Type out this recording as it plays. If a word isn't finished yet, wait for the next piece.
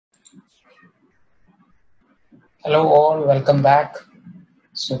Hello all, welcome back.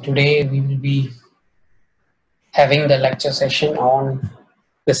 So today we will be having the lecture session on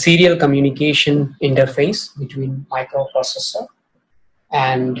the serial communication interface between microprocessor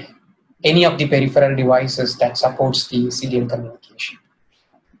and any of the peripheral devices that supports the serial communication.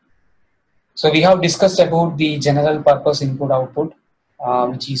 So we have discussed about the general purpose input output,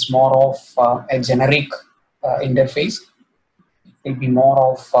 which is more of a generic interface. It will be more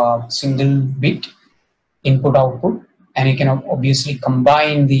of single bit input output, and you can obviously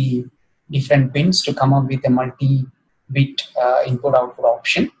combine the different pins to come up with a multi-bit input output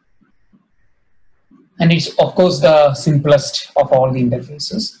option. And it's of course the simplest of all the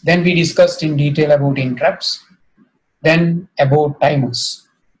interfaces. Then we discussed in detail about interrupts, then about timers.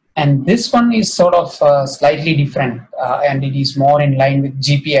 And this one is sort of slightly different, and it is more in line with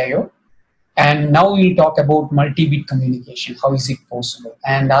GPIO. And now we'll talk about multi-bit communication. How is it possible?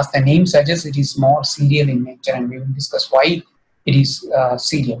 And as the name suggests, it is more serial in nature, and we will discuss why it is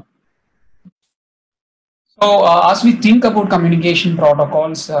serial. So as we think about communication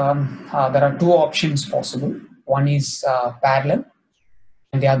protocols, there are two options possible. One is parallel,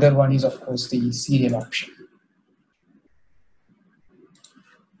 and the other one is, of course, the serial option.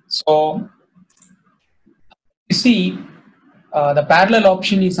 So you see, the parallel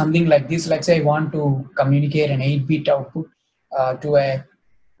option is something like this. Let's say I want to communicate an 8-bit output to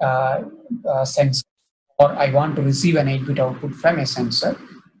a sensor, or I want to receive an 8-bit output from a sensor.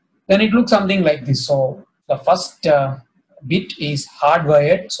 Then it looks something like this. So the first bit is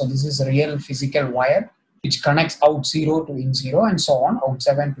hardwired. So this is a real physical wire which connects out 0 to in 0 and so on, out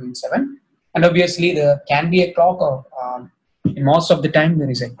 7 to in 7. And obviously there can be a clock, or most of the time there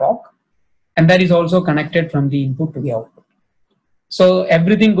is a clock. And that is also connected from the input to the output. So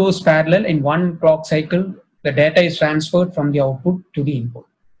everything goes parallel in one clock cycle. The data is transferred from the output to the input.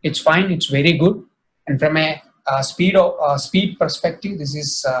 It's fine, it's very good. And from a speed perspective, this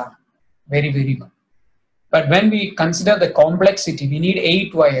is very, very good. But when we consider the complexity, we need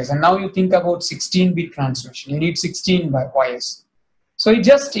 8 wires. And now you think about 16-bit transmission. You need 16 wires. So it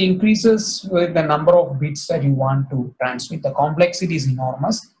just increases with the number of bits that you want to transmit. The complexity is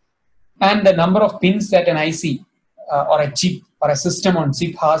enormous. And the number of pins that an IC or a chip or a system on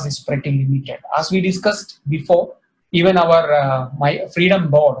chip has is pretty limited. As we discussed before, even our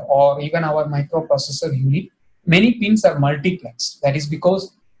Freedom board or even our microprocessor unit, many pins are multiplexed. That is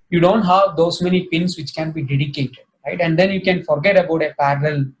because you don't have those many pins which can be dedicated, right? And then you can forget about a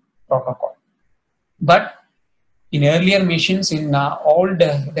parallel protocol. But in earlier machines, in old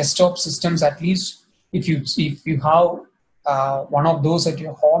desktop systems, at least, if you have one of those at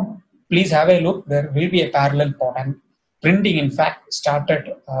your home, please have a look. There will be a parallel port, and printing, in fact,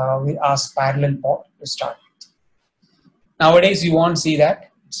 started with us parallel port to start with. Nowadays, you won't see that.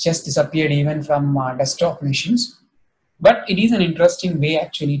 It's just disappeared even from desktop machines. But it is an interesting way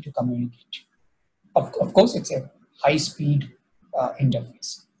actually to communicate. Of course, it's a high-speed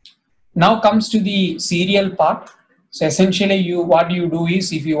interface. Now comes to the serial part. So essentially, what you do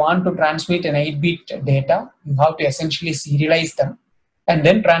is, if you want to transmit an 8-bit data, you have to essentially serialize them and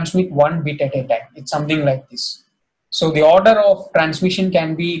then transmit 1 bit at a time. It's something like this. So the order of transmission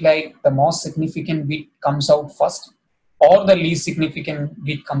can be like the most significant bit comes out first, or the least significant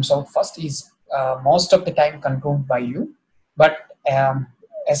bit comes out first. Is most of the time controlled by you, but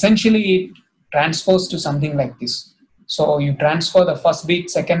essentially it transfers to something like this. So you transfer the first bit,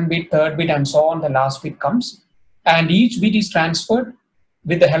 second bit, third bit, and so on. The last bit comes, and each bit is transferred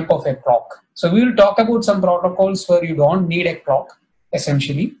with the help of a clock. So we will talk about some protocols where you don't need a clock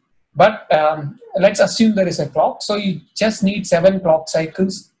essentially, but let's assume there is a clock. So you just need 7 clock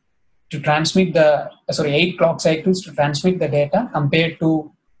cycles to transmit 8 clock cycles to transmit the data, compared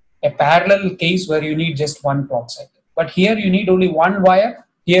to a parallel case where you need just 1 clock cycle. But here you need only 1 wire.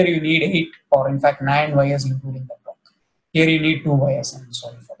 Here you need 8, or in fact 9 wires including the clock. Here you need 2 wires. I'm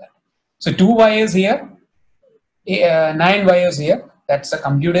sorry for that. So 2 wires here, 9 wires here. That's the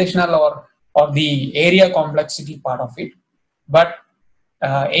computational or the area complexity part of it. But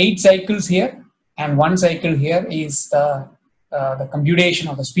 8 cycles here and 1 cycle here is the computation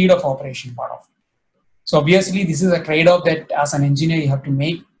or the speed of operation part of it. So obviously this is a trade-off that as an engineer you have to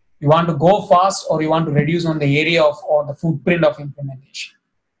make. You want to go fast, or you want to reduce on the area of or the footprint of implementation.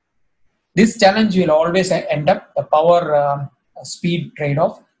 This challenge will always end up the power speed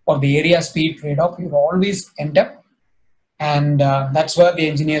trade-off or the area speed trade-off. You will always end up, and that's where the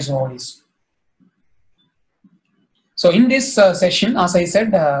engineer's role is. So in this session, as I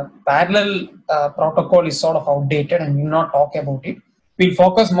said, parallel protocol is sort of outdated and we will not talk about it. We'll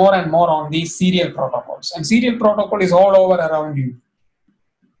focus more and more on these serial protocols, and serial protocol is all over around you.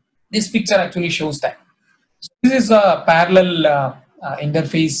 This picture actually shows that. So this is a parallel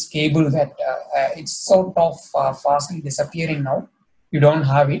interface cable that it's sort of fastly disappearing now. You don't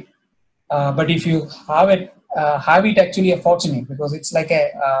have it, but if you have it actually a fortunate, because it's like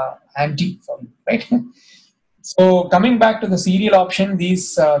a anti for you, right? So coming back to the serial option,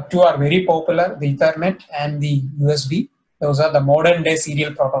 these two are very popular: the Ethernet and the USB. Those are the modern day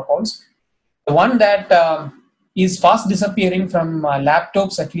serial protocols. The one that is fast disappearing from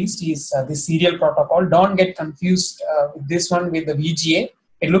laptops, at least, is this serial protocol. Don't get confused with this one with the VGA.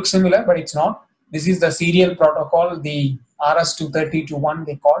 It looks similar, but it's not. This is the serial protocol, the RS-232.1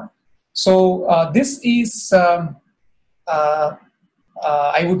 they call. So this is, I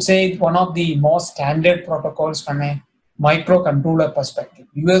would say, one of the most standard protocols from a microcontroller perspective.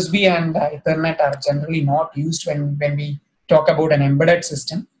 USB and Ethernet are generally not used when we talk about an embedded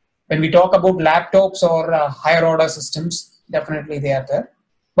system. When we talk about laptops or higher order systems, definitely they are there.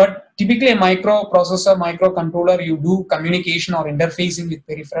 But typically a microprocessor, microcontroller, you do communication or interfacing with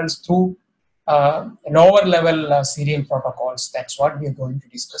peripherals through lower level serial protocols. That's what we are going to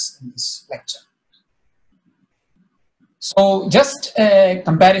discuss in this lecture. So just a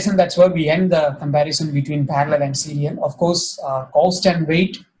comparison, that's where we end the comparison between parallel and serial. Of course, cost and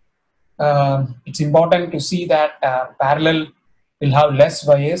weight, it's important to see that parallel will have less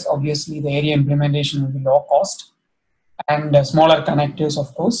wires. Obviously, the area implementation will be low cost and smaller connectors,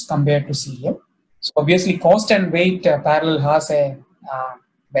 of course, compared to serial. So obviously, cost and weight, parallel has a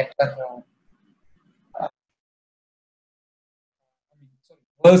better,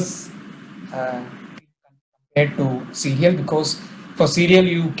 worse compared to serial, because for serial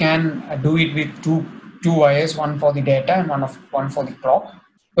you can do it with two wires, one for the data and one for the clock.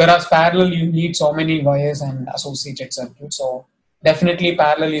 Whereas parallel, you need so many wires and associated circuits. So definitely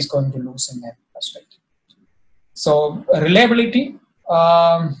parallel is going to lose in that perspective. So reliability.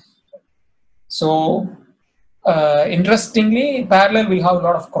 Interestingly, parallel will have a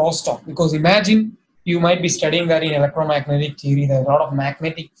lot of crosstalk, because imagine you might be studying that in electromagnetic theory. There's a lot of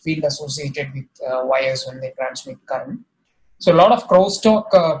magnetic field associated with wires when they transmit current. So a lot of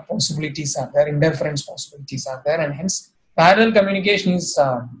crosstalk possibilities are there, interference possibilities are there, and hence parallel communication is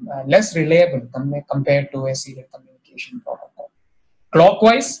less reliable compared to a serial communication protocol.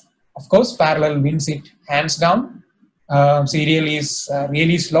 Clockwise, of course, parallel wins it hands down. Serial is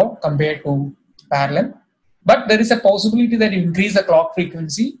really slow compared to parallel, but there is a possibility that you increase the clock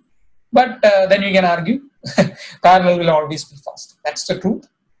frequency, but then you can argue parallel will always be fast. That's the truth,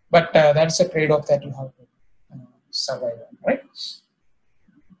 but that's a trade-off that you have to survive on, right?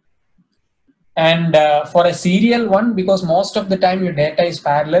 And for a serial one, because most of the time your data is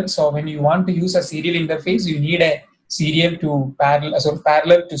parallel, so when you want to use a serial interface, you need a serial to parallel, so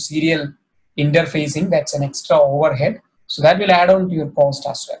parallel to serial interfacing. That's an extra overhead, so that will add on to your cost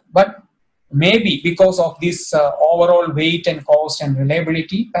as well. But maybe because of this overall weight and cost and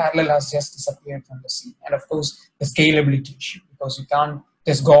reliability, parallel has just disappeared from the scene. And of course, the scalability issue, because you can't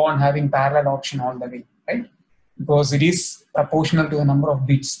just go on having parallel option all the way, right? Because it is proportional to the number of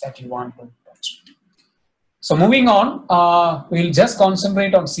bits that you want to transmit. So moving on, we'll just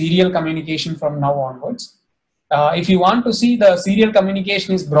concentrate on serial communication from now onwards. If you want to see, the serial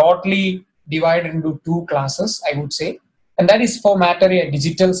communication is broadly divided into two classes, I would say. And that is for matter, a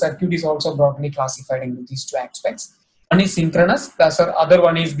digital circuit is also broadly classified into these two aspects. One is synchronous, the other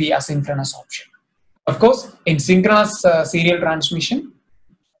one is the asynchronous option. Of course, in synchronous serial transmission,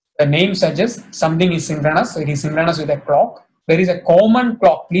 the name suggests something is synchronous. It is synchronous with a clock. There is a common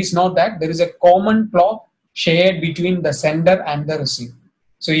clock. Please note that there is a common clock shared between the sender and the receiver.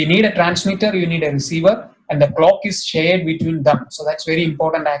 So you need a transmitter, you need a receiver, and the clock is shared between them. So that's very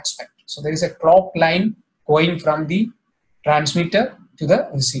important aspect. So there is a clock line going from the transmitter to the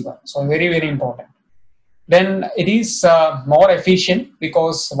receiver. So very, very important. Then it is more efficient,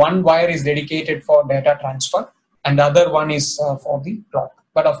 because one wire is dedicated for data transfer and the other one is for the clock.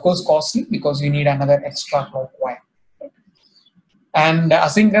 But of course costly, because you need another extra clock wire. And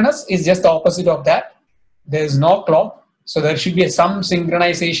asynchronous is just the opposite of that. There is no clock, so there should be some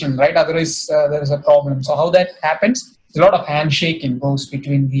synchronization, right? Otherwise there is a problem. So how that happens? A lot of handshaking goes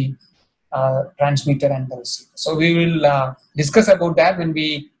between the transmitter and the receiver. So we will discuss about that when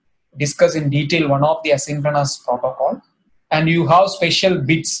we discuss in detail one of the asynchronous protocol. And you have special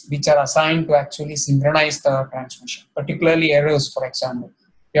bits which are assigned to actually synchronize the transmission, particularly errors, for example.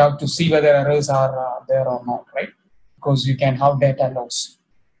 You have to see whether errors are there or not, right? Because you can have data loss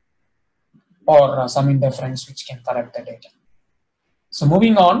or some interference which can corrupt the data. So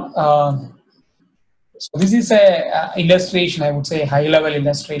moving on, so this is a illustration, I would say, high-level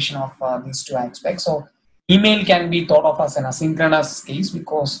illustration of these two aspects. So email can be thought of as an asynchronous case,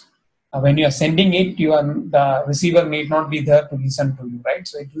 because When you are sending it, the receiver need not be there to listen to you, right?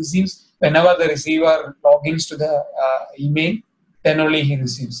 So it receives whenever the receiver logins to the email, then only he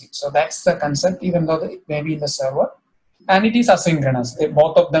receives it. So that's the concept, even though it may be in the server, and it is asynchronous.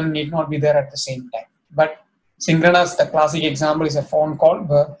 Both of them need not be there at the same time. But synchronous, the classic example is a phone call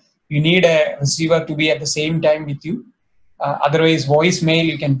where you need a receiver to be at the same time with you. Otherwise, voicemail,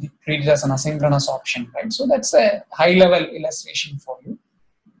 you can treat it as an asynchronous option, right? So that's a high-level illustration for you.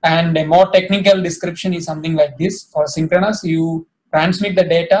 And a more technical description is something like this. For synchronous, you transmit the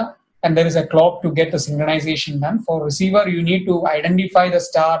data and there is a clock to get the synchronization done. For receiver, you need to identify the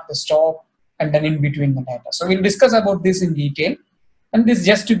start, the stop, and then in between the data. So we'll discuss about this in detail. And this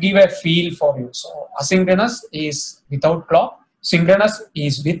just to give a feel for you. So asynchronous is without clock. Synchronous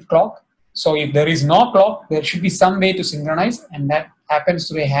is with clock. So if there is no clock, there should be some way to synchronize, and that happens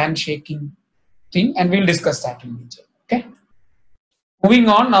through a handshaking thing. And we'll discuss that in detail. Okay. Moving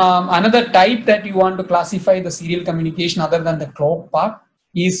on, another type that you want to classify the serial communication other than the clock part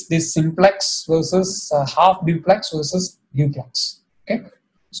is this simplex versus half duplex versus duplex. Okay,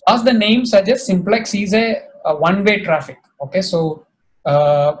 so as the name suggests, simplex is a one-way traffic. Okay, so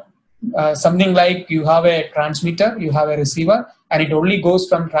something like you have a transmitter, you have a receiver, and it only goes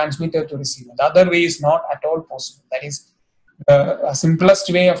from transmitter to receiver. The other way is not at all possible. That is the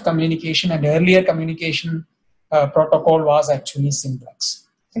simplest way of communication, and earlier communication protocol was actually simplex.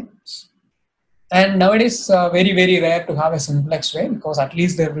 Okay. And nowadays, very, very rare to have a simplex way, because at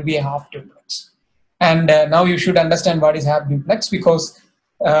least there will be a half duplex. And now you should understand what is half duplex, because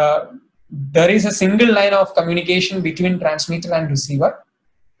there is a single line of communication between transmitter and receiver,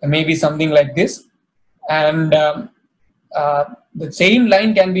 maybe something like this. And the same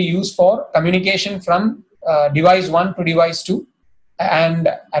line can be used for communication from device 1 to device 2. And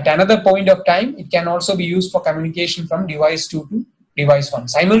at another point of time, it can also be used for communication from device 2 to device 1.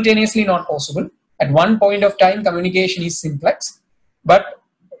 Simultaneously not possible. At one point of time, communication is simplex, but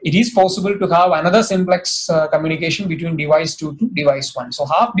it is possible to have another simplex communication between device 2 to device 1. So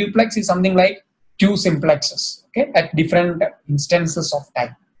half duplex is something like two simplexes, okay, at different instances of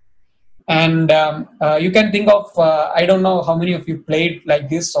time. And you can think of, I don't know how many of you played like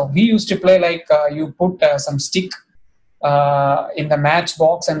this. So we used to play like you put some stick in the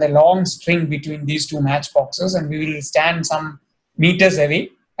matchbox and the long string between these two matchboxes, and we will stand some meters away,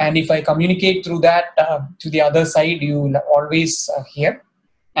 and if I communicate through that to the other side, you will always hear,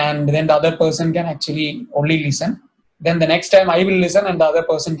 and then the other person can actually only listen. Then the next time I will listen and the other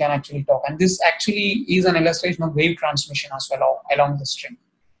person can actually talk. And this actually is an illustration of wave transmission as well along the string,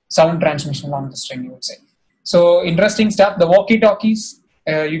 sound transmission along the string, you would say. So interesting stuff. The walkie-talkies,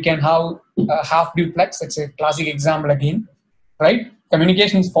 you can have half duplex. That's a classic example again, right?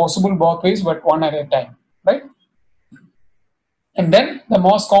 Communication is possible both ways, but one at a time, right? And then the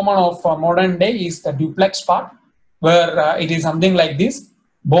most common of modern day is the duplex part, where it is something like this.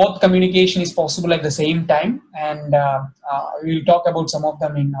 Both communication is possible at the same time, and we will talk about some of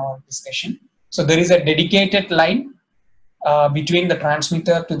them in our discussion. So there is a dedicated line between the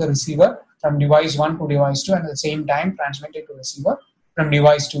transmitter to the receiver from device 1 to device 2, and at the same time transmitted to receiver from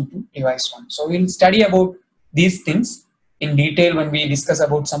device 2 to device 1. So we'll study about these things in detail when we discuss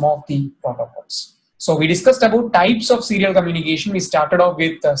about some of the protocols. So we discussed about types of serial communication. We started off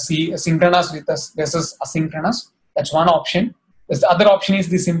with synchronous versus asynchronous. That's one option. The other option is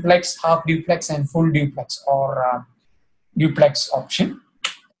the simplex, half duplex, and full duplex or duplex option.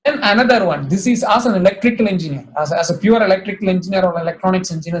 And another one, this is as an electrical engineer, as a pure electrical engineer or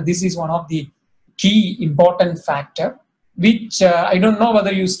electronics engineer, this is one of the key important factor, which I don't know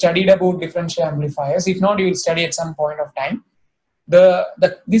whether you studied about differential amplifiers. If not, you will study at some point of time.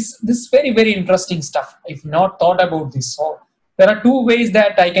 This very, very interesting stuff, if not thought about this. So there are two ways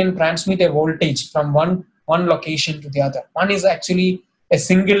that I can transmit a voltage from one location to the other. One is actually a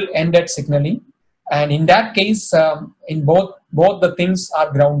single-ended signaling, and in that case, in both the things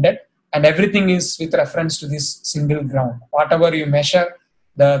are grounded, and everything is with reference to this single ground. Whatever you measure,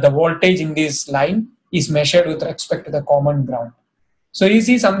 the voltage in this line is measured with respect to the common ground. So you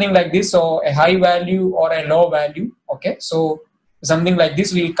see something like this, so a high value or a low value, okay? So something like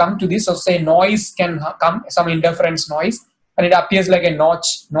this, we'll come to this. So say noise can come, some interference noise, and it appears like a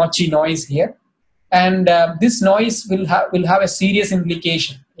notchy noise here. And this noise will have a serious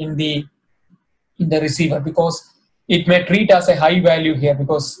implication in the receiver, because it may treat as a high value here,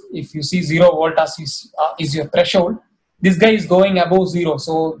 because if you see 0 volt as is your threshold, this guy is going above 0.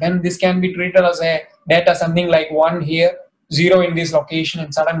 So then this can be treated as a data something like 1 here, 0 in this location,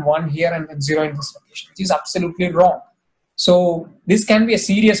 and sudden 1 here, and then 0 in this location, which is absolutely wrong. So this can be a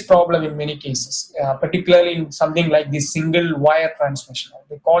serious problem in many cases, particularly in something like this single wire transmission.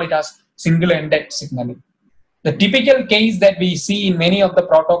 They call it as single-ended signaling. The typical case that we see in many of the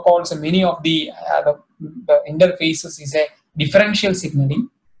protocols and many of the interfaces is a differential signaling,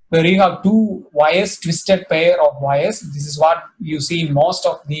 where you have two wires, twisted pair of wires. This is what you see in most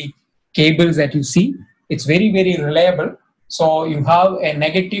of the cables that you see. It's very, very reliable. So you have a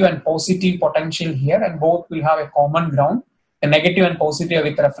negative and positive potential here, and both will have a common ground, a negative and positive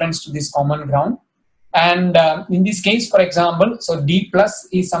with reference to this common ground. And in this case, for example, so D plus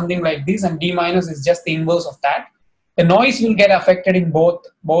is something like this, and D minus is just the inverse of that. The noise will get affected in both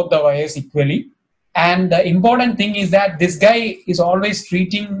the wires equally. And the important thing is that this guy is always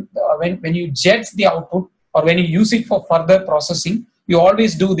treating, when you judge the output or when you use it for further processing, you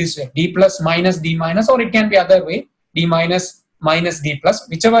always do this way, D plus minus D minus, or it can be other way, D minus minus D plus,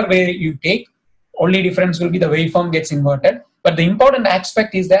 whichever way you take. Only difference will be the waveform gets inverted. But the important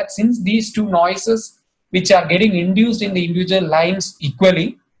aspect is that since these two noises which are getting induced in the individual lines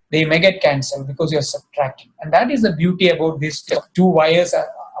equally, they may get cancelled because you're subtracting. And that is the beauty about these two wires,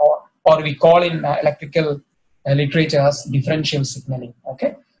 or we call in electrical literature as differential signaling.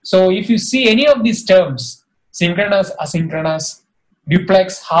 Okay. So if you see any of these terms, synchronous, asynchronous,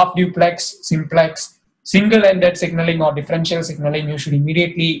 duplex, half duplex, simplex, single-ended signaling or differential signaling, you should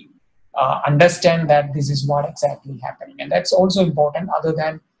immediately understand that this is what exactly happening. And that's also important, other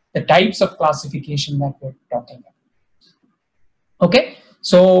than the types of classification that we're talking about. Okay,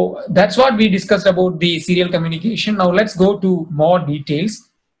 so that's what we discussed about the serial communication. Now let's go to more details,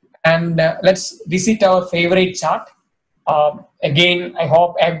 and let's visit our favorite chart. Again, I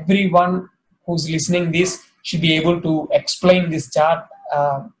hope everyone who's listening this should be able to explain this chart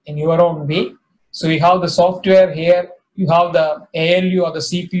in your own way. So you have the software here, you have the ALU or the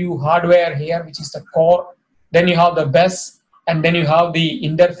CPU hardware here, which is the core. Then you have the bus, and then you have the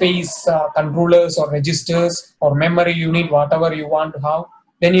interface controllers or registers or memory unit, whatever you want to have.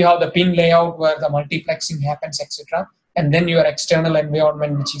 Then you have the pin layout where the multiplexing happens, etc. And then your external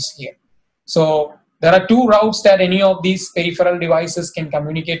environment, which is here. So there are two routes that any of these peripheral devices can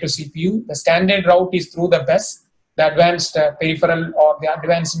communicate to CPU. The standard route is through the bus, the advanced peripheral or the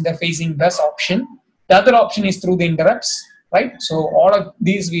advanced interfacing bus option. The other option is through the interrupts, right? So all of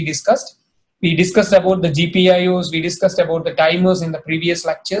these we discussed. We discussed about the GPIOs, we discussed about the timers in the previous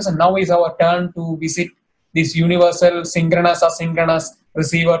lectures, and now is our turn to visit this universal synchronous asynchronous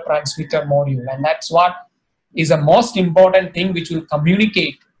receiver transmitter module. And that's what is the most important thing which will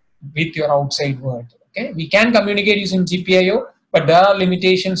communicate with your outside world. Okay, we can communicate using GPIO, but there are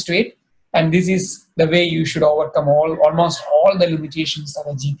limitations to it, and this is the way you should overcome almost all the limitations that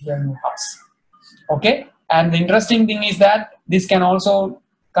a GPIO has. Okay, and the interesting thing is that this can also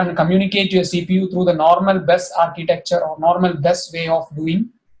communicate to your CPU through the normal bus architecture or normal bus way of doing,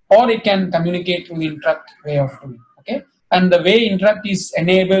 or it can communicate through the interrupt way of doing. Okay, and the way interrupt is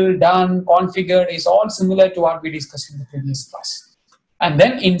enabled, done, configured is all similar to what we discussed in the previous class. And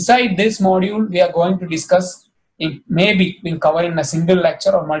then inside this module, we are going to discuss, maybe we'll cover in a single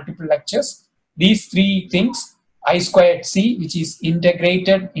lecture or multiple lectures, these three things: I2C, which is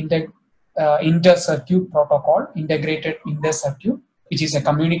integrated inter-circuit protocol, integrated inter-circuit, which is a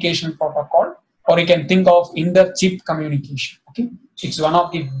communication protocol, or you can think of inter-chip communication. Okay, it's one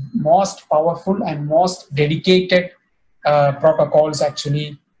of the most powerful and most dedicated protocols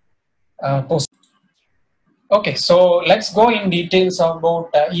actually. Okay, so let's go in details about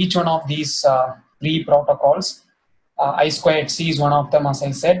each one of these three protocols. I2C is one of them, as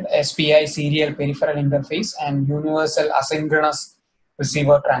I said, SPI, serial peripheral interface, and universal asynchronous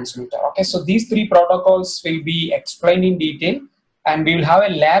receiver transmitter. Okay, so these three protocols will be explained in detail, and we will have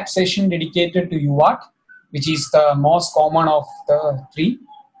a lab session dedicated to UART, which is the most common of the three.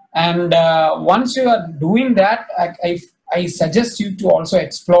 And once you are doing that, I suggest you to also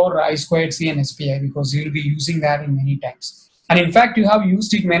explore I2C and SPI, because you will be using that in many times. And in fact, you have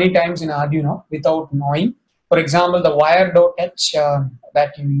used it many times in Arduino without knowing. For example, the wire.h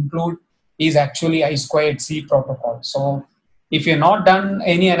that you include is actually I2C protocol. So if you've not done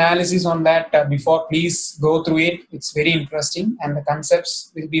any analysis on that before, please go through it. It's very interesting, and the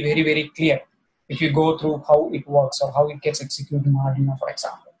concepts will be very, very clear if you go through how it works or how it gets executed in Arduino, for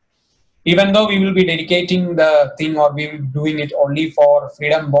example. Even though we will be dedicating the thing, or we will be doing it only for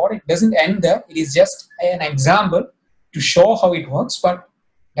Freedom Board, it doesn't end there. It is just an example to show how it works, but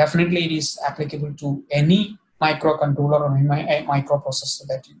definitely it is applicable to any microcontroller or any microprocessor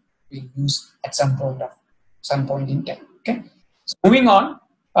that you will use at some point in time. Okay. So moving on,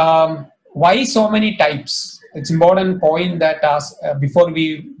 why so many types? It's important point that before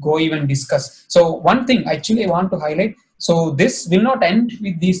we go even discuss. So one thing actually I want to highlight. So this will not end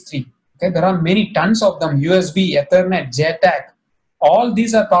with these three. Okay, there are many tons of them: USB, Ethernet, JTAG, all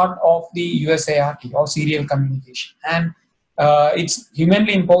these are part of the USART or serial communication. And it's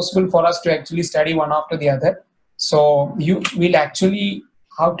humanly impossible for us to actually study one after the other. So you will actually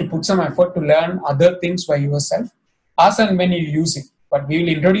have to put some effort to learn other things by yourself as and when you use it. But we will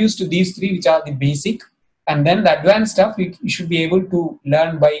introduce to these three, which are the basic, and then the advanced stuff you should be able to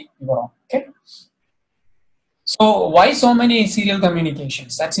learn by your own. Okay. So why so many serial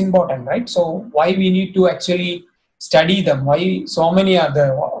communications? That's important, right? So why we need to actually study them? Why so many are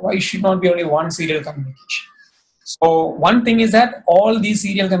there? Why should not be only one serial communication? So one thing is that all these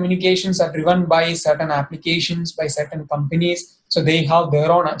serial communications are driven by certain applications, by certain companies. So they have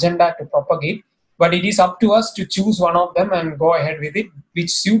their own agenda to propagate. But it is up to us to choose one of them and go ahead with it, which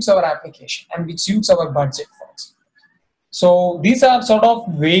suits our application and which suits our budget for us. So these are sort of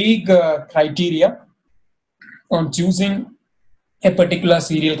vague criteria on choosing a particular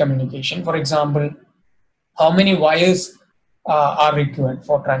serial communication. For example, how many wires are required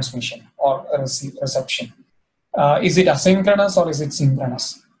for transmission or reception? Is it asynchronous or is it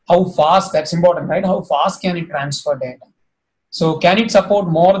synchronous? How fast? That's important, right? How fast can it transfer data? So can it support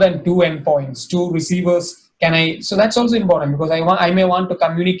more than 2 endpoints, 2 receivers? So that's also important, because I may want to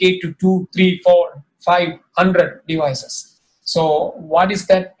communicate to 2, 3, 4, 500 devices. So what is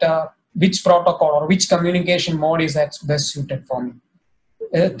that? Which protocol or which communication mode is that best suited for me?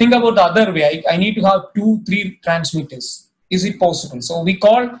 Think about the other way. I need to have 2, 3 transmitters. Is it possible? So we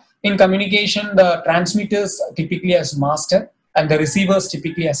call in communication the transmitters typically as master and the receivers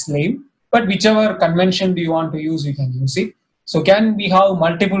typically as slave. But whichever convention do you want to use, you can use it. So can we have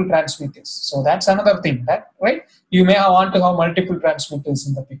multiple transmitters? So that's another thing, right? You may want to have multiple transmitters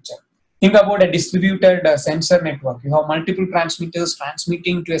in the picture. Think about a distributed sensor network. You have multiple transmitters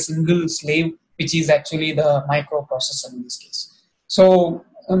transmitting to a single slave, which is actually the microprocessor in this case. So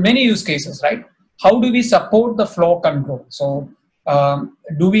many use cases, right? How do we support the flow control? So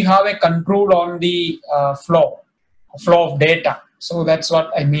do we have a control on the flow of data? So that's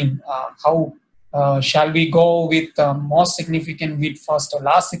what I mean. Shall we go with most significant bit first or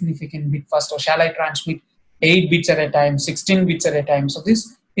last significant bit first, or shall I transmit 8 bits at a time, 16 bits at a time? So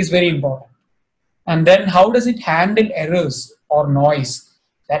this is very important. And then how does it handle errors or noise?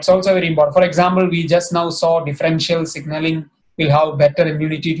 That's also very important. For example, we just now saw differential signaling will have better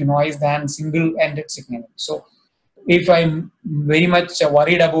immunity to noise than single-ended signaling. So if I'm very much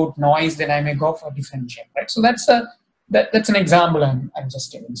worried about noise, then I may go for differential, right? So that's an example I'm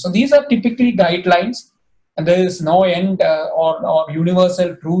just giving. So these are typically guidelines, and there is no end or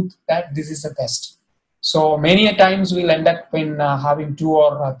universal truth that this is the best. So many a times we'll end up in having 2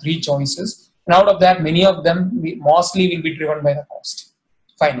 or 3 choices, and out of that, many of them mostly will be driven by the cost,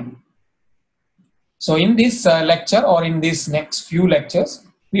 finally. So in this lecture, or in this next few lectures,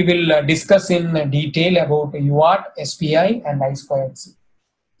 we will discuss in detail about UART, SPI, and I2C. So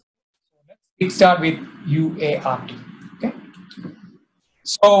let's start with UART. Okay.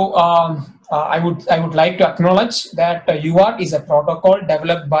 So I would like to acknowledge that UART is a protocol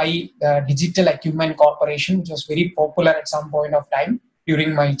developed by the Digital Equipment Corporation, which was very popular at some point of time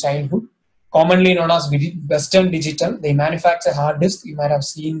during my childhood, commonly known as Western Digital. They manufacture hard disks. You might have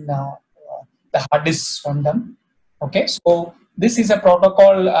seen the hard disks from them. Okay, so this is a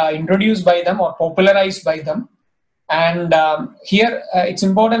protocol introduced by them or popularized by them. And here it's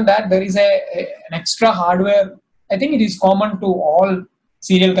important that there is an extra hardware. I think it is common to all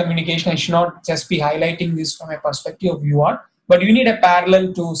serial communication. I should not just be highlighting this from a perspective of UART, but you need a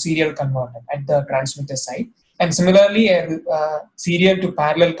parallel to serial converter at the transmitter side, and similarly a serial to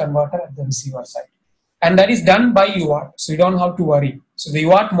parallel converter at the receiver side. And that is done by UART, so you don't have to worry. So the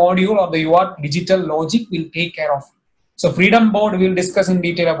UART module or the UART digital logic will take care of it. So Freedom Board, we'll discuss in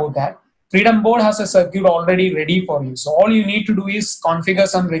detail about that. Freedom Board has a circuit already ready for you. So all you need to do is configure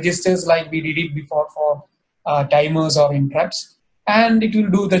some registers like we did it before for timers or interrupts, and it will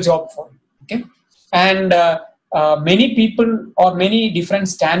do the job for you. Okay, and many people or many different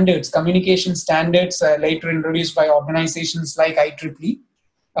standards, communication standards, later introduced by organizations like IEEE,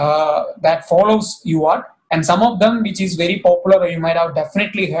 that follows UART, and some of them which is very popular, you might have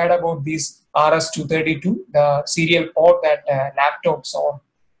definitely heard about this RS-232, the serial port that laptops or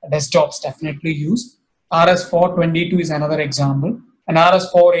desktops definitely use. RS-422 is another example, and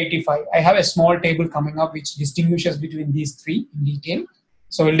RS-485. I have a small table coming up which distinguishes between these 3 in detail.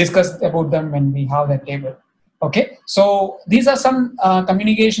 So we'll discuss about them when we have that table. Okay, so these are some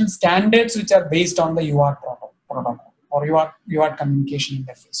communication standards which are based on the UART protocol or UART communication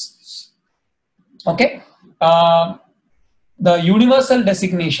interface. Okay, the universal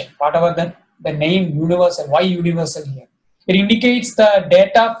designation, whatever the name universal, why universal here? It indicates the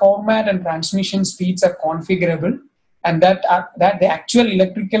data format and transmission speeds are configurable and that the actual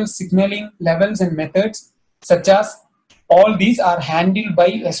electrical signaling levels and methods, such as all these, are handled by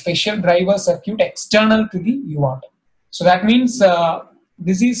a special driver circuit external to the UART. So that means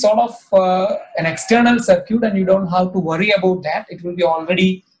this is sort of an external circuit, and you don't have to worry about that. It will be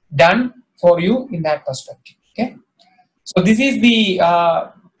already done for you in that perspective. Okay. So this is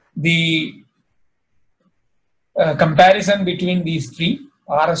the comparison between these three,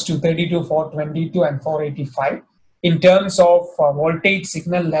 RS-232, 422, and 485, in terms of voltage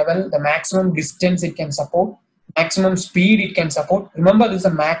signal level, the maximum distance it can support, maximum speed it can support. Remember, this is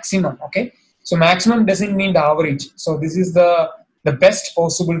a maximum. Okay, so maximum doesn't mean the average. So this is the best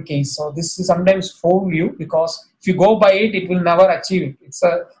possible case. So this is sometimes fool you, because if you go by it, it will never achieve it. It's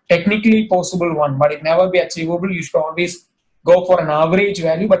a technically possible one, but it never be achievable. You should always go for an average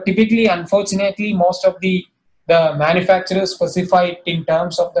value. But typically, unfortunately, most of the manufacturers specify it in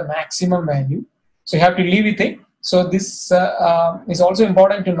terms of the maximum value. So you have to live with it. So this is also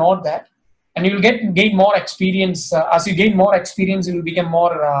important to note that, and you will gain more experience. As you gain more experience, you will become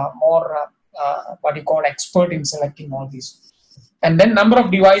more what you call expert in selecting all these. And then number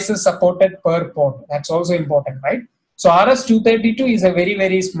of devices supported per port. That's also important, right? So RS-232 is a very,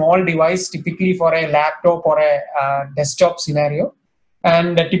 very small device, typically for a laptop or a desktop scenario.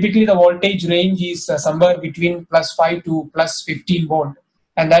 And typically the voltage range is somewhere between +5 to +15 volt.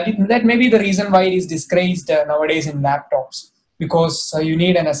 And that may be the reason why it is discouraged nowadays in laptops, because you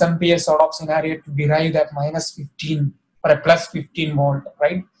need an SMPS sort of scenario to derive that -15 or a +15 volt,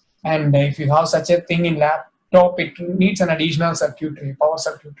 right? And if you have such a thing in laptop, it needs an additional circuitry, power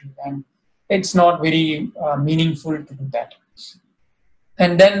circuitry, and it's not very meaningful to do that.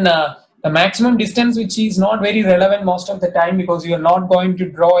 And then the maximum distance, which is not very relevant most of the time, because you are not going to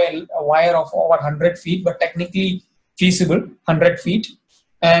draw a wire of over 100 feet, but technically feasible 100 feet,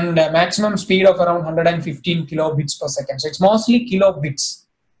 and maximum speed of around 115 kilobits per second. So it's mostly kilobits.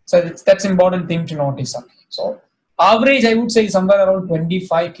 So that's important thing to notice. Okay. So average, I would say, is somewhere around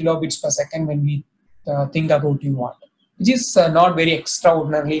 25 kilobits per second when we think about UART, which is not very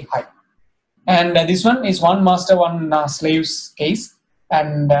extraordinarily high. And this one is one master, one slaves case.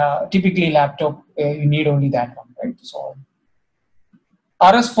 And typically laptop, you need only that one, right? So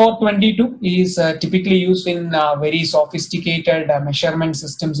RS-422 is typically used in very sophisticated measurement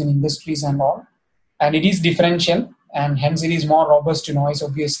systems in industries and all. And it is differential, and hence it is more robust to noise,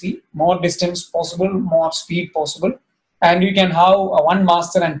 obviously. More distance possible, more speed possible. And you can have one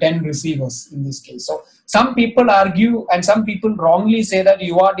master and 10 receivers in this case. So some people argue, and some people wrongly say that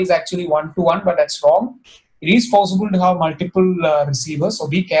UART is actually 1-to-1, but that's wrong. It is possible to have multiple receivers, so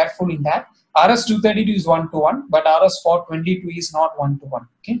be careful in that. RS-232 is 1-to-1, but RS-422 is not 1-to-1.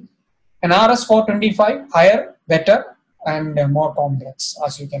 Okay, and RS-425 higher, better, and more complex,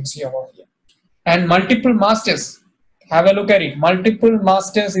 as you can see over here. And multiple masters, have a look at it. Multiple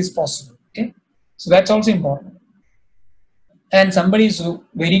masters is possible. Okay, so that's also important. And somebody is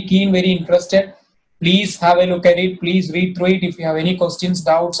very keen, very interested, please have a look at it. Please read through it. If you have any questions,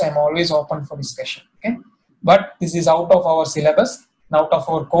 doubts, I'm always open for discussion. Okay, but this is out of our syllabus, out of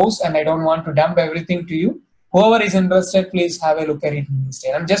our course, and I don't want to dump everything to you. Whoever is interested, please have a look at it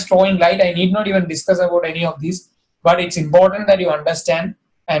instead. I'm just throwing light. I need not even discuss about any of these, but it's important that you understand.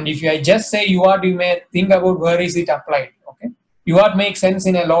 And if I just say UART, you may think about where is it applied. Okay, UART makes sense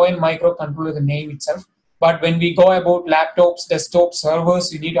in a low-end microcontroller, the name itself. But when we go about laptops, desktops,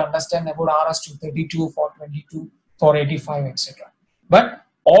 servers, you need to understand about RS-232, 422, 485, etc. But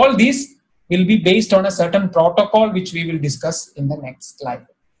all these will be based on a certain protocol, which we will discuss in the next slide.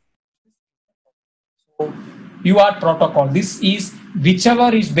 So, UART protocol. This is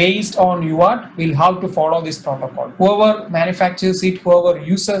whichever is based on UART will have to follow this protocol. Whoever manufactures it, whoever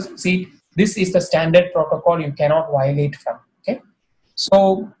uses it, this is the standard protocol you cannot violate from. Okay,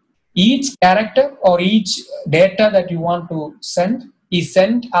 so each character or each data that you want to send is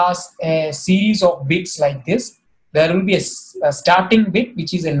sent as a series of bits like this. There will be a starting bit,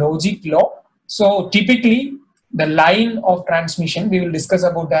 which is a logic low. So typically the line of transmission, we will discuss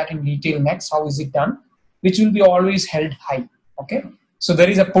about that in detail next, how is it done, which will be always held high. Okay, so there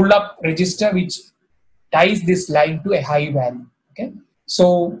is a pull up register which ties this line to a high value. Okay,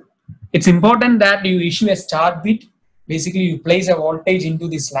 so it's important that you issue a start bit. Basically, you place a voltage into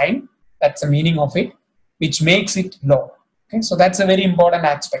this line. That's the meaning of it, which makes it low. Okay, so that's a very important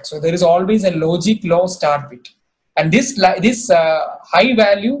aspect. So there is always a logic low start bit, and this high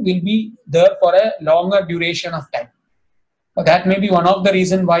value will be there for a longer duration of time. So that may be one of the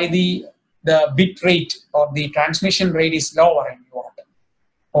reasons why the bit rate or the transmission rate is lower in UART.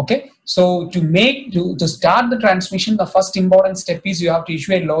 Okay, so to start the transmission, the first important step is you have to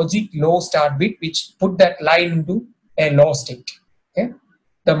issue a logic low start bit, which put that line into a low state. Okay.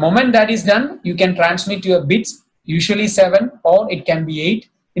 The moment that is done, you can transmit your bits, usually 7 or it can be 8.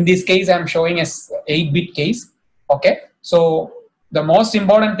 In this case, I'm showing a 8-bit case. Okay. So the most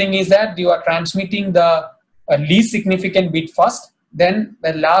important thing is that you are transmitting the least significant bit first, then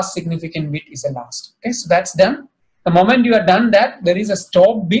the last significant bit is the last. Okay. So that's done. The moment you are done that, there is a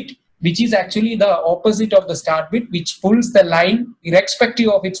stop bit, which is actually the opposite of the start bit, which pulls the line irrespective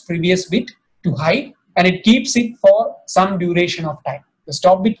of its previous bit to high, and it keeps it for some duration of time. The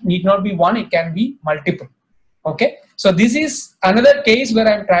stop bit need not be 1, it can be multiple. Okay, so this is another case where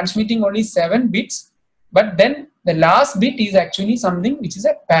I'm transmitting only 7 bits, but then the last bit is actually something which is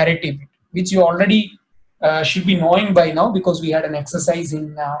a parity bit, which you already should be knowing by now because we had an exercise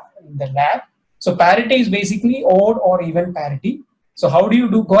in the lab. So parity is basically odd or even parity. So how do you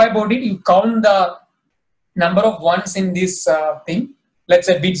go about it? You count the number of ones in this thing. Let's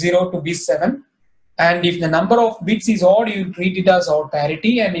say bit 0 to bit 7. And if the number of bits is odd, you treat it as odd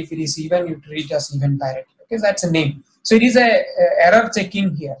parity. And if it is even, you treat it as even parity. Okay, so that's a name. So it is a error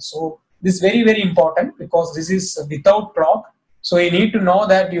checking here. So this is very, very important because this is without clock. So you need to know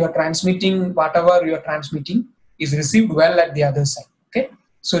that you are transmitting whatever you are transmitting is received well at the other side. Okay.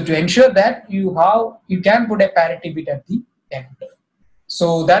 So to ensure that you can put a parity bit at the end.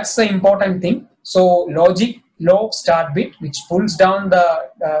 So that's the important thing. So logic low start bit, which pulls down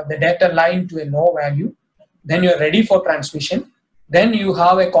the data line to a low value. Then you're ready for transmission. Then you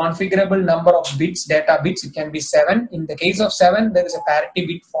have a configurable number of bits, data bits. It can be 7. In the case of 7, there is a parity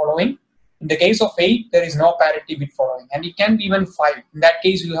bit following. In the case of 8, there is no parity bit following. And it can be even 5. In that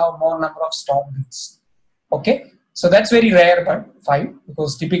case, you have more number of stop bits. Okay. So that's very rare, but 5,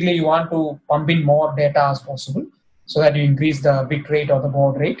 because typically you want to pump in more data as possible so that you increase the bit rate or the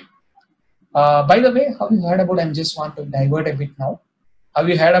baud rate. By the way, have you heard about, I just want to divert a bit now. Have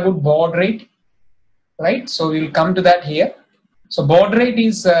you heard about baud rate? Right, so we'll come to that here. So baud rate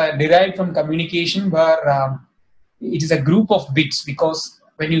is derived from communication where it is a group of bits, because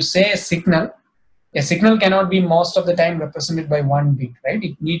when you say a signal cannot be most of the time represented by 1 bit, right?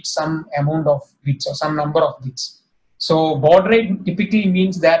 It needs some amount of bits or some number of bits. So baud rate typically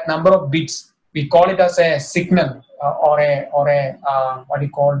means that number of bits. We call it as a signal or a what do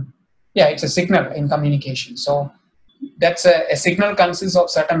you call? Yeah, it's a signal in communication. So that's a signal consists of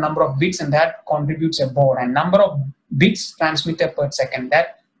certain number of bits, and that contributes a baud. And number of bits transmitted per second.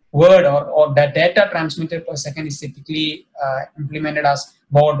 That word or that data transmitted per second is typically implemented as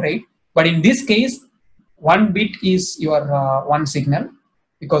baud rate. But in this case, 1 bit is your 1 signal,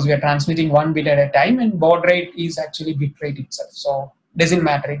 because we are transmitting 1 bit at a time, and baud rate is actually bit rate itself. So it doesn't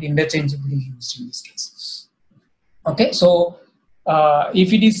matter, it interchangeably used in this case. Okay, so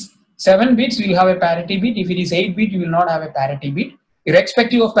if it is 7 bits, we will have a parity bit. If it is 8 bit, you will not have a parity bit.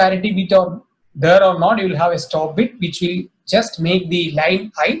 Irrespective of parity bit or there or not, you will have a stop bit, which will just make the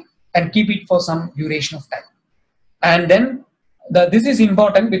line high and keep it for some duration of time. And then this is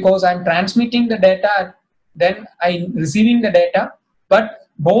important because I'm transmitting the data, then I'm receiving the data, but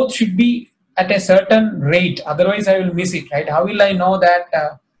both should be at a certain rate. Otherwise, I will miss it, right? How will I know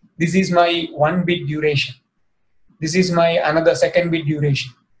that this is my 1 bit duration? This is my another 2nd bit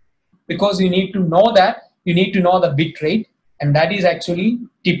duration. Because you need to know that, you need to know the bit rate, and that is actually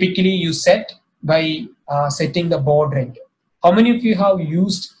typically you set by setting the baud rate. How many of you have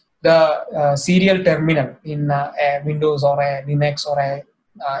used the serial terminal in a Windows or a Linux or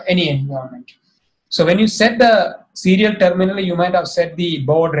any environment? So when you set the serial terminal, you might have set the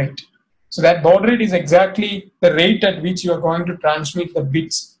baud rate. So that baud rate is exactly the rate at which you are going to transmit the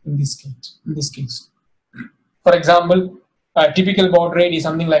bits in this case. For example, a typical baud rate is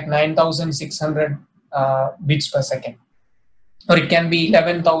something like 9,600 bits per second, or it can be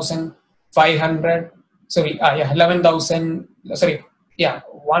 11,500. Sorry, 11,000. Sorry, yeah,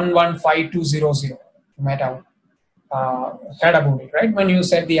 115200. You might have heard about it, right? When you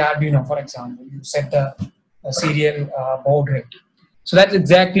set the Arduino, for example, you set the serial baud rate. So that's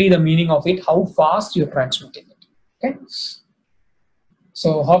exactly the meaning of it. How fast you're transmitting it. Okay.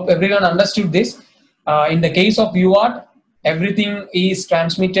 So hope everyone understood this. In the case of UART, everything is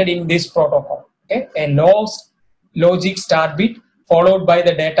transmitted in this protocol. Okay, a low logic start bit followed by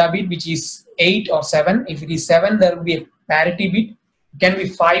the data bit, which is 8 or 7. If it is 7, there will be a parity bit. It can be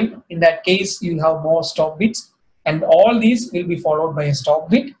 5. In that case, you will have more stop bits, and all these will be followed by a stop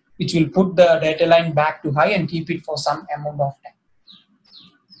bit, which will put the data line back to high and keep it for some amount of time.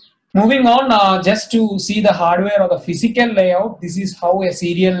 Moving on, just to see the hardware or the physical layout, this is how a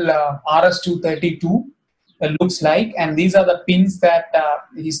serial RS-232 looks like, and these are the pins that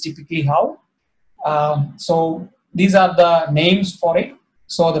it is typically how. So these are the names for it.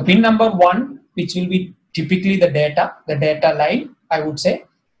 So the pin number 1, which will be typically the data line, I would say.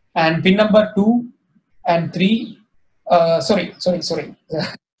 And pin number 2 and 3, sorry,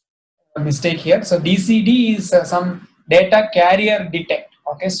 mistake here. So DCD is some data carrier detect.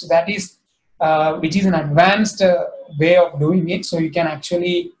 Okay, so that is which is an advanced way of doing it. So you can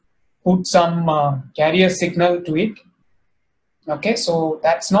actually put some carrier signal to it. Okay, so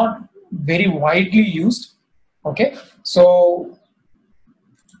that's not very widely used. Okay, so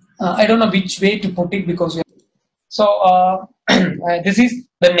I don't know which way to put it, because so this is,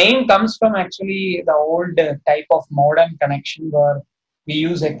 the name comes from actually the old type of modem connection where we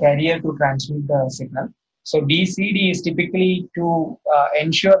use a carrier to transmit the signal. So DCD is typically to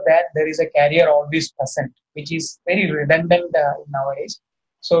ensure that there is a carrier always present, which is very redundant nowadays.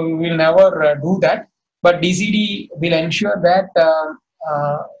 So we will never do that. But DCD will ensure that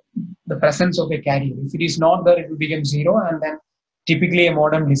the presence of a carrier. If it is not there, it will become zero, and then typically a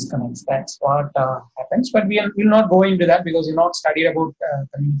modem disconnects. That's what happens. But will not go into that because you're not studied about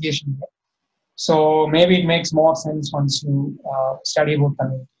communication yet. So maybe it makes more sense once you study about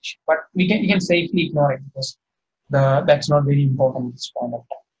communication. But you can safely ignore it because that's not very important at this point of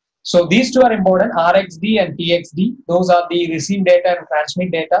time. So these two are important, RxD and TxD. Those are the receive data and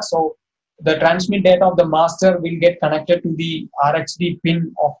transmit data. So the transmit data of the master will get connected to the RxD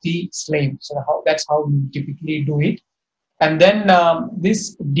pin of the slave. So that's how we typically do it. And then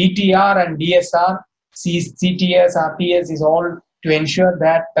this DTR and DSR, CTS, RTS is all to ensure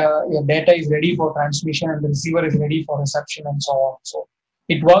that your data is ready for transmission and the receiver is ready for reception and so on. So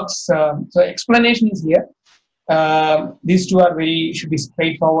it works. So explanation is here. These two are should be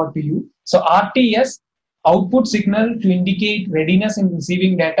straightforward to you. So RTS, output signal to indicate readiness in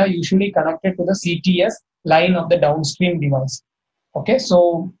receiving data, usually connected to the CTS line of the downstream device. Okay,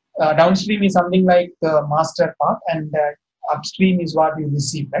 so downstream is something like the master part, and upstream is what you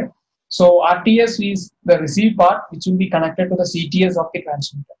receive, right? So RTS is the receive part, which will be connected to the CTS of the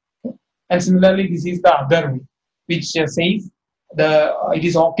transmitter. Okay? And similarly, this is the other way, which says it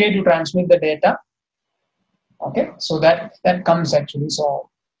is okay to transmit the data. Okay, so that comes actually. So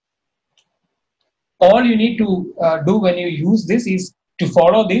all you need to do when you use this is to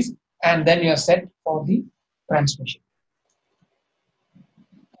follow this, and then you are set for the transmission.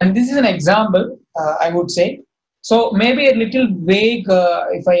 And this is an example, I would say. So maybe a little vague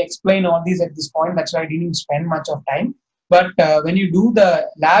if I explain all these at this point. That's why I didn't spend much of time. But when you do the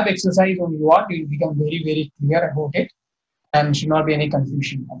lab exercise on UART, you will become very, very clear about it, and should not be any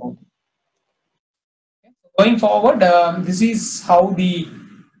confusion about it. Okay. So going forward, this is how the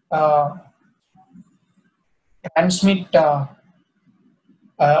transmit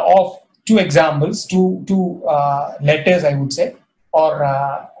of two examples, two letters, I would say,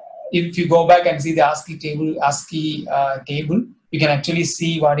 or if you go back and see the ASCII table, you can actually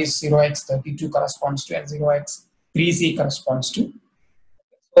see what is 0x32 corresponds to and 0x3c corresponds to.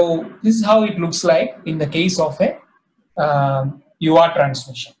 So this is how it looks like in the case of a UART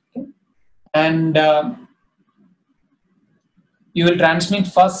transmission. Okay? And you will transmit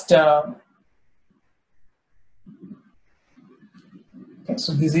first. Okay,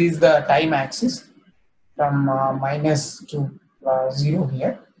 so this is the time axis from minus to 0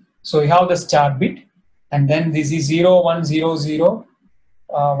 here. So you have the start bit, and then this is 0, 1, 0, 0,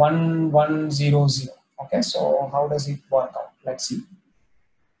 1, 1, 0, 0. Okay, so how does it work out? Let's see.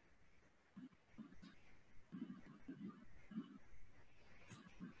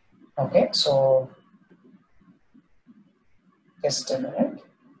 Okay, so just a minute.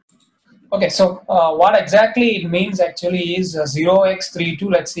 Okay, so what exactly it means actually is 0x32.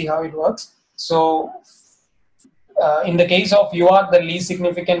 Let's see how it works. So in the case of UART, the least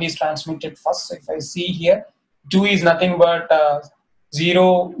significant is transmitted first. So if I see here, 2 is nothing but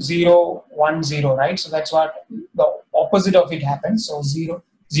 0, 0, 1, 0, right? So that's what the opposite of it happens. So 0,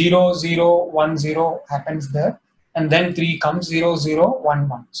 0, 0, 1, 0 happens there. And then 3 comes 0, 0, 1,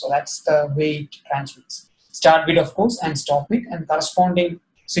 1. So that's the way it transmits. Start bit, of course, and stop bit, and corresponding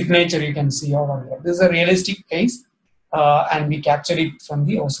signature you can see over here. This is a realistic case, and we capture it from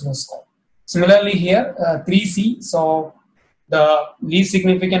the oscilloscope. Similarly here, 3C, so the least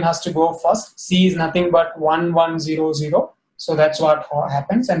significant has to go first. C is nothing but 1, 1, 0, 0. So that's what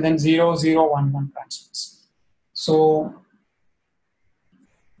happens, and then 0, 0, 1, 1 transmits. So,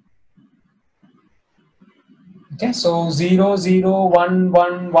 okay, so 0, 0, 1,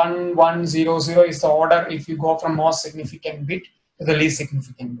 1, 1, 1, 0, 0 is the order if you go from most significant bit to the least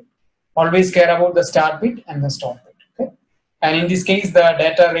significant bit. Always care about the start bit and the stop bit. Okay? And in this case, the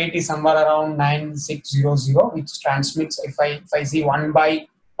data rate is somewhere around 9600, which transmits, if I see 1 byte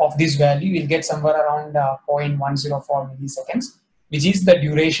of this value, you'll get somewhere around 0.104 milliseconds, which is the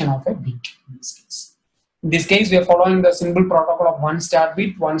duration of a bit in this case. In this case, we are following the simple protocol of 1 start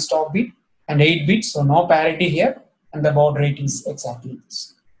bit, 1 stop bit, and 8 bits. So no parity here, and the baud rate is exactly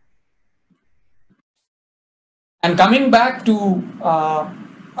this. And coming back to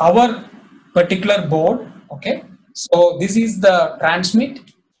our particular board, okay. So this is the transmit,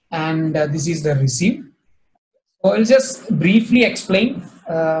 and this is the receive. So I'll just briefly explain.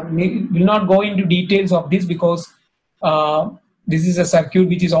 Will not go into details of this because this is a circuit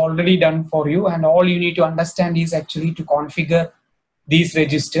which is already done for you, and all you need to understand is actually to configure these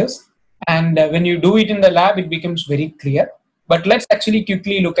registers. And when you do it in the lab, it becomes very clear. But let's actually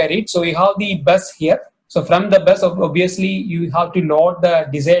quickly look at it. So we have the bus here. So from the bus, obviously, you have to load the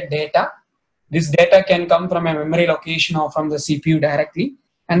desired data. This data can come from a memory location or from the CPU directly.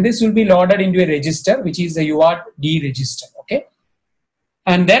 And this will be loaded into a register, which is the UART D register, okay?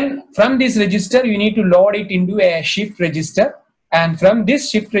 And then from this register, you need to load it into a shift register. And from this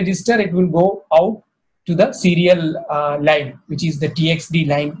shift register, it will go out to the serial line, which is the TXD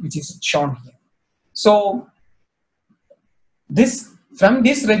line, which is shown here. So from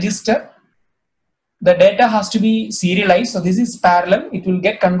this register, the data has to be serialized. So this is parallel. It will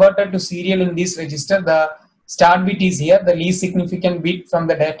get converted to serial in this register. The start bit is here. The least significant bit from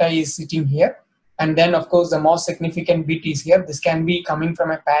the data is sitting here. And then, of course, the most significant bit is here. This can be coming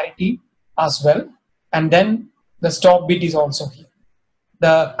from a parity as well. And then the stop bit is also here.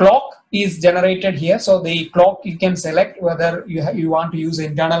 The clock is generated here. So the clock, you can select whether you want to use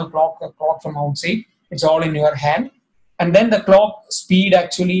internal clock or clock from outside. It's all in your hand. And then the clock speed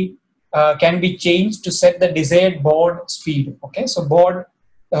actually can be changed to set the desired baud speed. Okay, so baud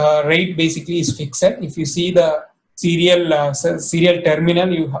rate basically is fixed. If you see the serial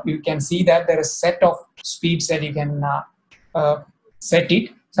terminal, you can see that there is a set of speeds that you can set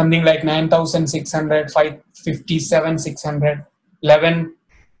it. Something like 9,600, 557, 600,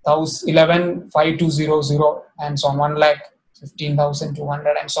 11,5200, and so on.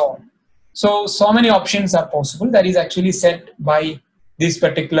 1,15,200, and so on. So many options are possible. That is actually set by this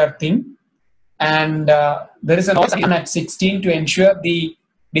particular thing, and there is an option at 16 to ensure the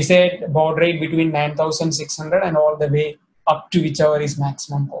desired baud rate between 9,600 and all the way up to whichever is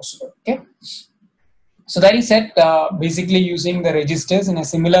maximum possible. Okay, so that is set basically using the registers in a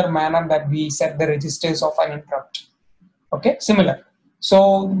similar manner that we set the registers of an interrupt. Okay, similar.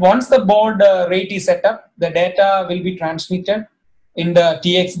 So once the baud rate is set up, the data will be transmitted in the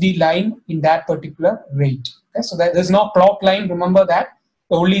TXD line in that particular rate. Okay, so there's no clock line. Remember that.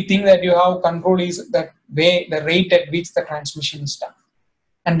 The only thing that you have control is the rate at which the transmission is done.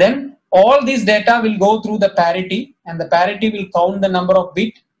 And then all this data will go through the parity, and the parity will count the number of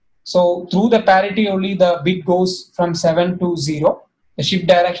bit. So through the parity only the bit goes from 7 to 0. The shift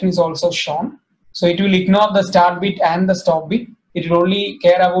direction is also shown. So it will ignore the start bit and the stop bit. It will only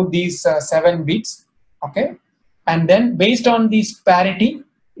care about these 7 bits. Okay. And then based on this parity,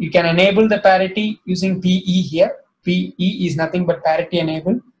 you can enable the parity using PE here. PE is nothing but parity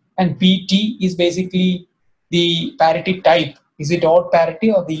enable, and PT is basically the parity type. Is it odd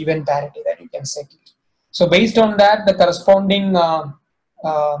parity or the even parity that you can set it? So based on that, the corresponding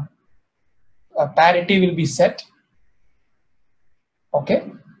parity will be set.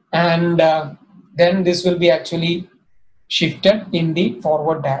 Okay, and then this will be actually shifted in the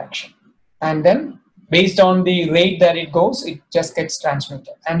forward direction, and then based on the rate that it goes, it just gets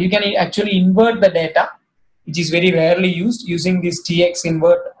transmitted. And you can actually invert the data, which is very rarely used, using this TX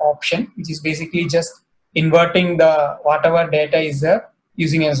invert option, which is basically just inverting the whatever data is there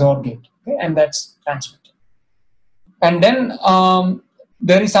using a XOR gate. Okay? And that's transmitted. And then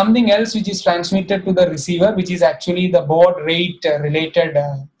there is something else which is transmitted to the receiver, which is actually the baud rate related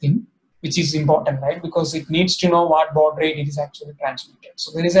thing, which is important, right? Because it needs to know what baud rate it is actually transmitted.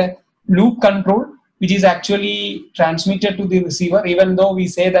 So there is a loop control which is actually transmitted to the receiver, even though we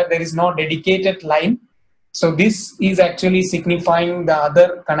say that there is no dedicated line. So this is actually signifying the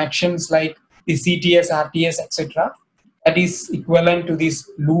other connections like the CTS, RTS, etc. That is equivalent to this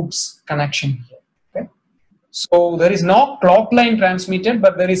loops connection here. Okay? So there is no clock line transmitted,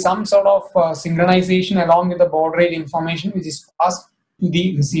 but there is some sort of synchronization along with the baud rate information which is passed to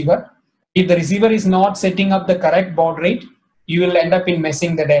the receiver. If the receiver is not setting up the correct baud rate, you will end up in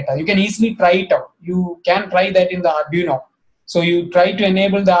messing the data. You can easily try it out. You can try that in the Arduino. So you try to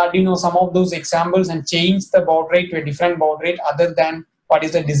enable the Arduino some of those examples and change the baud rate to a different baud rate other than what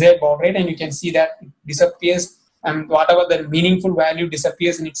is the desired baud rate, and you can see that it disappears, and whatever the meaningful value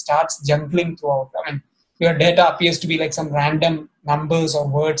disappears and it starts juggling throughout. I mean, your data appears to be like some random numbers or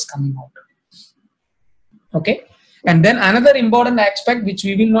words coming out. Okay. And then another important aspect which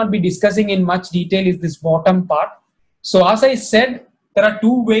we will not be discussing in much detail is this bottom part. So as I said, there are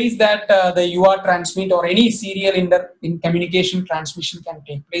two ways that the UART transmit or any serial in communication transmission can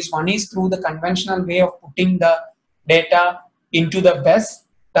take place. One is through the conventional way of putting the data into the bus.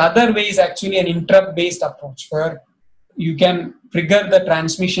 The other way is actually an interrupt based approach, where you can trigger the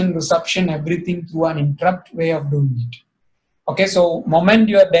transmission, reception, everything through an interrupt way of doing it. Okay, so moment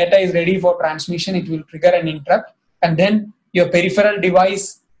your data is ready for transmission, it will trigger an interrupt, and then your peripheral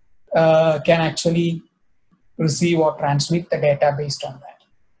device can actually receive or transmit the data based on that.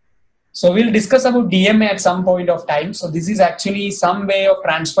 So we'll discuss about DMA at some point of time. So this is actually some way of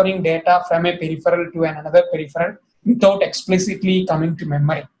transferring data from a peripheral to another peripheral without explicitly coming to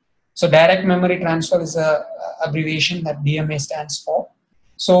memory. So direct memory transfer is a abbreviation that DMA stands for.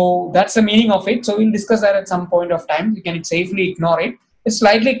 So that's the meaning of it. So we'll discuss that at some point of time. You can safely ignore it. It's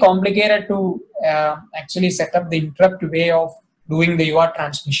slightly complicated to actually set up the interrupt way of doing the UART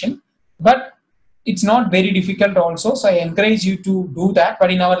transmission, but it's not very difficult also. So I encourage you to do that. But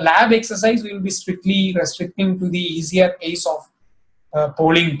in our lab exercise, we will be strictly restricting to the easier case of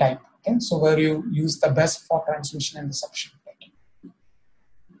polling type. Okay, so where you use the best for transmission and reception.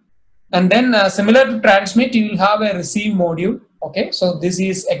 And then similar to transmit, you will have a receive module. Okay, so this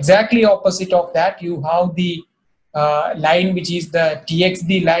is exactly opposite of that. You have the line which is the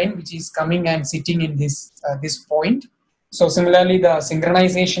TXD line, which is coming and sitting in this point. So similarly, the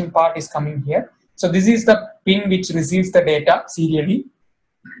synchronization part is coming here. So this is the pin which receives the data serially.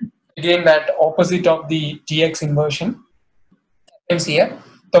 Again, that opposite of the TX inversion happens here.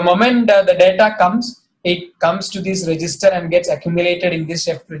 The moment the data comes, it comes to this register and gets accumulated in this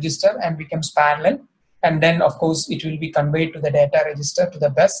shift register and becomes parallel. And then, of course, it will be conveyed to the data register to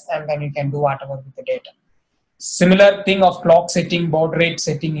the bus, and then you can do whatever with the data. Similar thing of clock setting, baud rate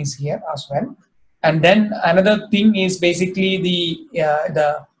setting is here as well. And then another thing is basically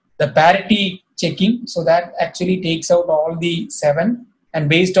the parity checking. So that actually takes out all the 7, and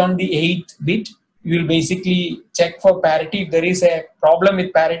based on the 8th bit, you will basically check for parity. If there is a problem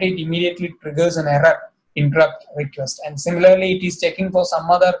with parity, it immediately triggers an error interrupt request. And similarly, it is checking for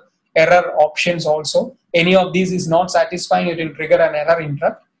some other error options also. Any of these is not satisfying, it will trigger an error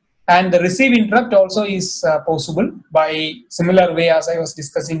interrupt. And the receive interrupt also is possible by similar way as I was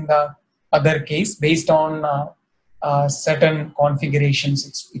discussing the other case, based on certain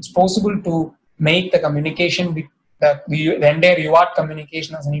configurations. It's possible to make the communication with the entire UART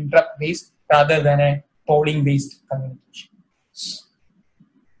communication as an interrupt based rather than a polling based communication.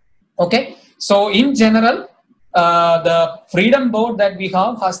 Okay, so in general, the freedom board that we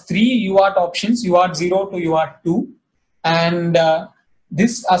have has 3 UART options, UART 0 to UART 2, and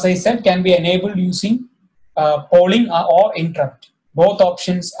this, as I said, can be enabled using polling or interrupt. Both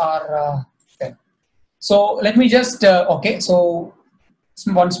options are there. So let me just okay, so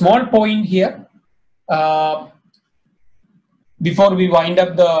one small point here before we wind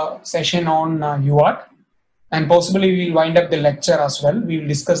up the session on UART, and possibly we will wind up the lecture as well. We will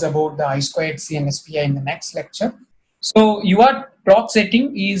discuss about the I2C and SPI in the next lecture. So UART clock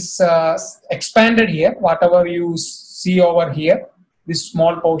setting is expanded here. Whatever you see over here, this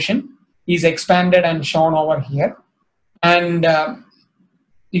small portion is expanded and shown over here. And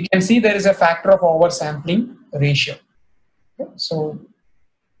you can see there is a factor of oversampling ratio. Okay. So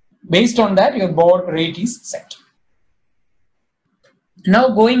based on that, your baud rate is set. Now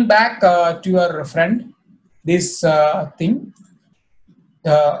going back to your friend, this thing,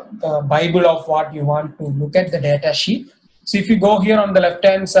 the Bible of what you want to look at, the data sheet. So if you go here on the left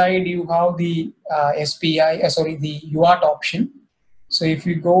hand side, you have the the UART option. So if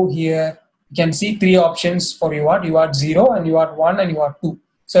you go here, you can see 3 options for UART, UART 0 and UART 1 and UART 2.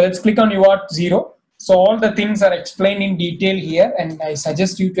 So let's click on UART 0. So all the things are explained in detail here, and I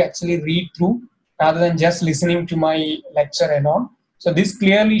suggest you to actually read through rather than just listening to my lecture alone. So this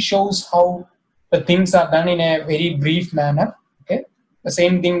clearly shows how the things are done in a very brief manner. Okay, the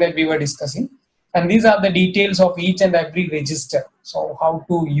same thing that we were discussing. And these are the details of each and every register. So how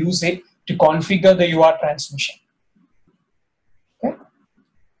to use it to configure the UART transmission. Okay,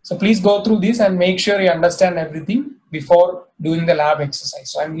 so please go through this and make sure you understand everything before doing the lab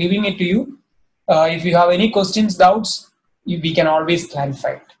exercise. So I'm leaving it to you. If you have any questions, doubts, we can always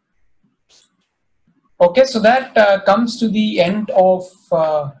clarify it. Okay, so that comes to the end of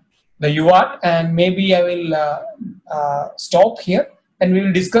the UART, and maybe I will stop here, and we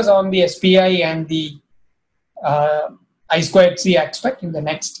will discuss on the SPI and the I2C aspect in the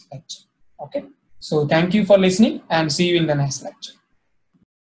next lecture. Okay, so thank you for listening, and see you in the next lecture.